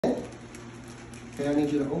Okay, I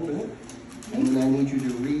need you to open it, and then I need you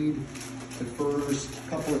to read the first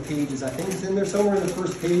couple of pages. I think it's in there somewhere in the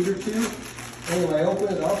first page or two. Anyway, open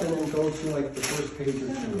it up and then go to like the first page or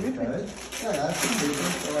two, okay? Yeah, that's the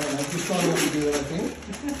paper. All right, I just saw what you're doing, I think.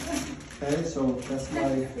 Okay, so that's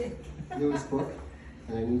my newest book,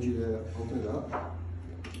 and I need you to open it up.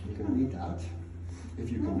 You can read that. If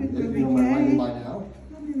you can read it, you know my writing by now.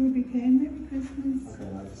 Ruby Koritarov, Merry Christmas. Okay,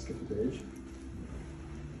 now just skip the page.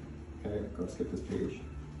 Okay, go skip this page.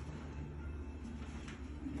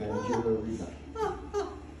 Okay, I need you to read that.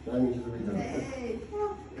 I need you to read that. Hey,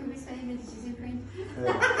 Ruby's saying she's in print. I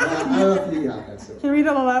don't know if you got that. So. Can you read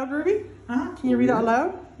it aloud, Ruby? Huh? Can you read it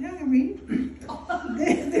aloud? Yeah, I can read.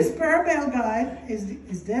 This barbell guide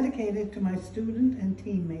is dedicated to my student and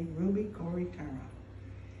teammate, Ruby Koritarov.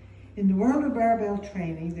 In the world of barbell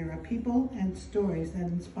training, there are people and stories that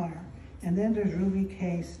inspire. And then there's Ruby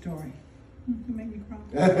K's story. You make me cry.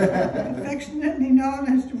 Affectionately known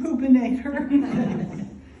as the Rubinator.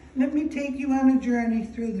 Let me take you on a journey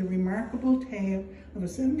through the remarkable tale of a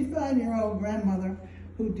 75-year-old grandmother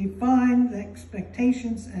who defied the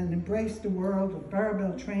expectations and embraced the world of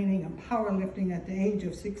barbell training and powerlifting at the age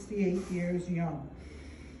of 68 years young.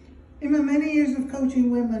 In my many years of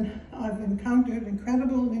coaching women, I've encountered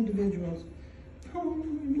incredible individuals.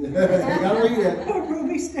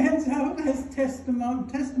 Ruby stands out as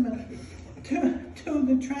testament to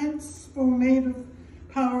the transformative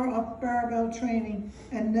power of barbell training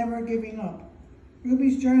and never giving up.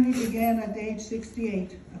 Ruby's journey began at age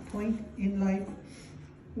 68, a point in life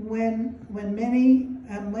when many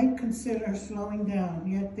might consider slowing down,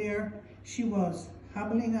 yet there she was,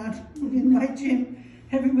 hobbling on in my gym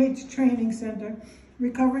heavyweight training center,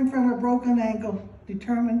 recovering from a broken ankle,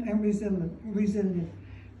 determined and resilient.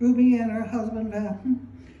 Ruby and her husband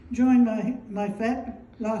joined my fat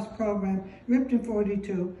loss program, ripped in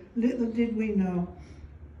 42. Little did we know,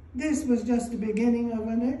 this was just the beginning of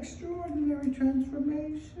an extraordinary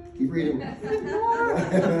transformation. Keep reading.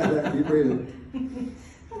 Keep reading.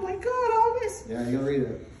 Oh my God, all this. Yeah, you gotta read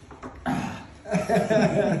it.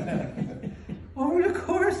 Over the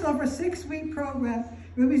course of a 6-week program,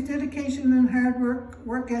 Ruby's dedication and hard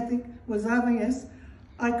work ethic was obvious.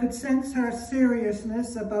 I could sense her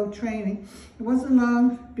seriousness about training. It wasn't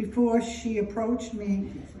long before she approached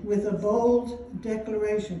me with a bold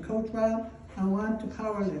declaration. Coach Rob, I want to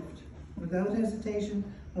powerlift. Without hesitation,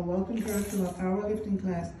 I welcomed her to a powerlifting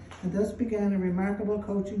class and thus began a remarkable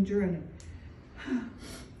coaching journey.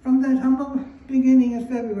 From that humble beginning in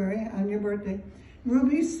February, on your birthday,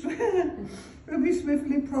 Ruby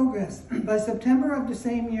swiftly progressed. By September of the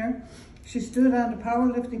same year, she stood on the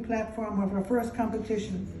powerlifting platform of her first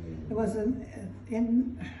competition. It was an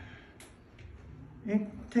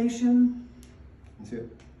invitation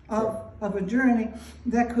of a journey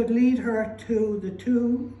that could lead her to the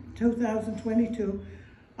 2022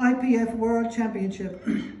 IPF World Championship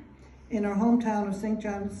in her hometown of St.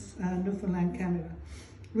 John's, Newfoundland, Canada.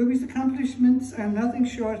 Ruby's accomplishments are nothing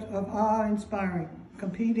short of awe-inspiring.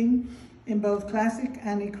 Competing in both classic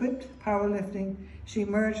and equipped powerlifting, she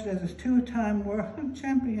emerged as a 2-time world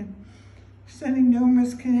champion, setting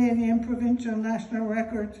numerous Canadian provincial national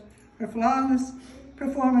records. Her flawless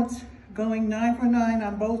performance, going 9 for 9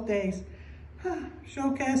 on both days,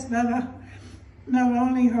 showcased not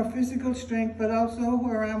only her physical strength, but also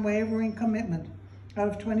her unwavering commitment. Out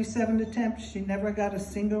of 27 attempts, she never got a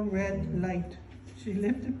single red light. She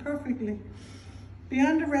lifted perfectly.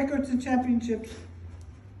 Beyond the records and championships,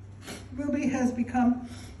 Ruby has become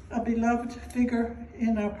a beloved figure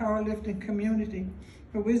in our powerlifting community.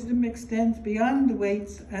 Her wisdom extends beyond the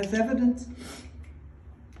weights, as evidenced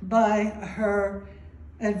by her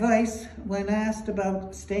advice when asked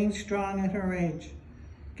about staying strong at her age.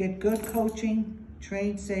 Get good coaching,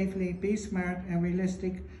 train safely, be smart and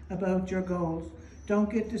realistic about your goals.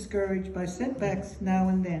 Don't get discouraged by setbacks now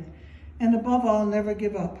and then. And above all, never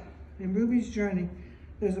give up. In Ruby's journey,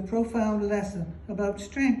 there's a profound lesson about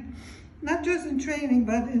strength, not just in training,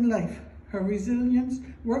 but in life. Her resilience,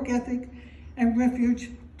 work ethic, and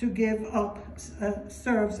refuge to give up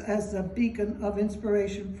serves as a beacon of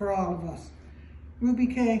inspiration for all of us. Ruby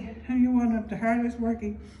K, you're one of the hardest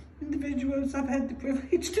working individuals I've had the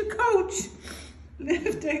privilege to coach,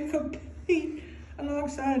 lift and compete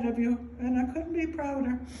alongside of you, and I couldn't be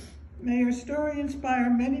prouder. May your story inspire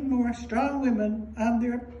many more strong women on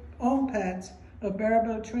their own paths of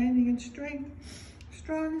barbell training and strength.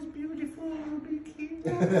 Strong is beautiful, Ruby K.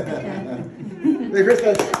 Merry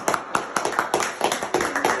Christmas.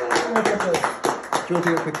 Do you want to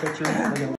take a quick picture?